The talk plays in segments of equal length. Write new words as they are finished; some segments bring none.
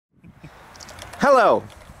Hello!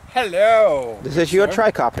 Hello! This is your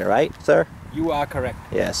Tricopter, right, sir? You are correct.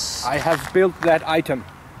 Yes. I have built that item.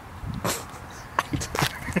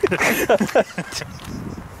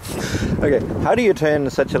 Okay, how do you turn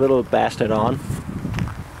such a little bastard on?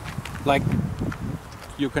 Like,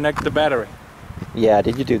 you connect the battery. Yeah,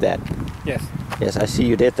 did you do that? Yes. Yes, I see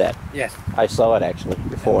you did that. Yes. I saw it actually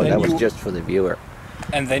before, that was just for the viewer.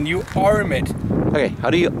 And then you arm it. Okay, how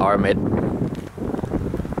do you arm it?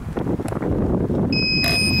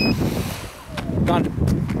 Done.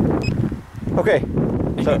 Okay.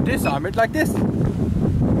 And So you disarm it like this.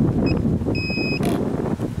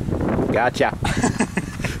 Gotcha.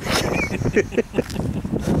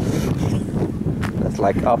 That's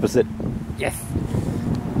like opposite. Yes.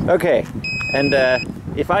 Okay, and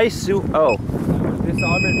if I oh.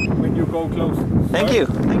 Disarm it when you go close. Thank you,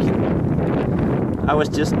 thank you. I was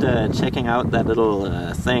just checking out that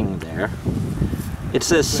little thing there. It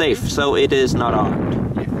says safe, so it is not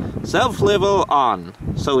armed. Yes. Self-level on,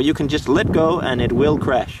 so you can just let go and it will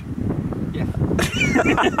crash. Yes.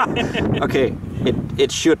 Okay,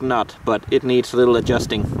 it should not, but it needs a little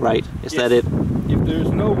adjusting, right? Is that it? If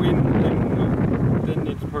there's no wind, then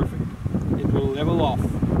it's perfect. It will level off.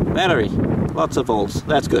 Battery, lots of volts,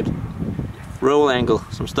 that's good. Roll angle,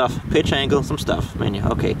 some stuff. Pitch angle, some stuff. Menu,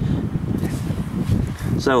 okay.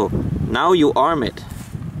 So, now you arm it.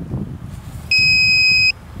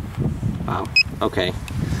 Wow, okay.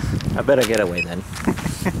 I better get away then.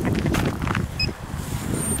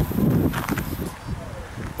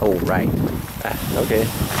 Oh, right. Okay.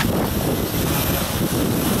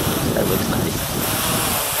 That looks nice.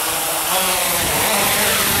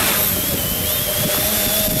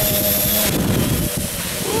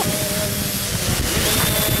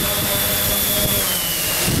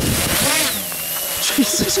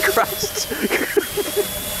 Jesus Christ!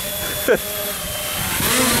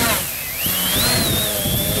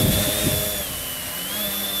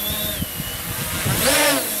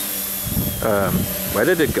 Where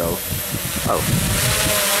did it go? Oh.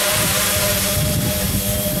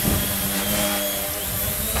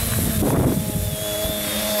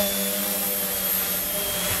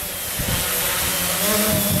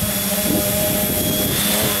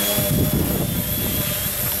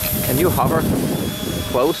 Can you hover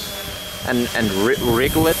close and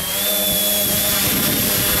wriggle it?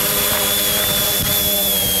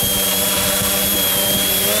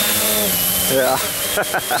 Yeah.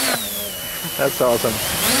 That's awesome.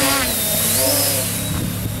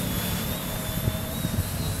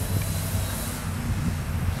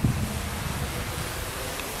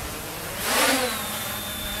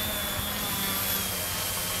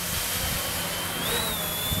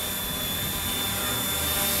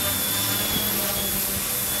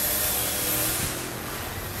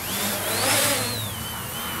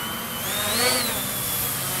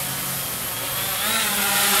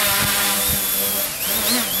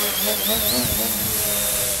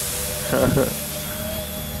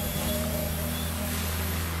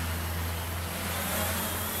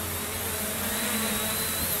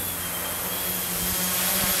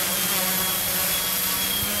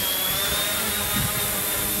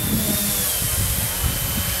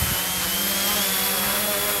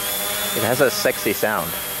 It has a sexy sound.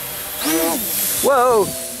 Whoa!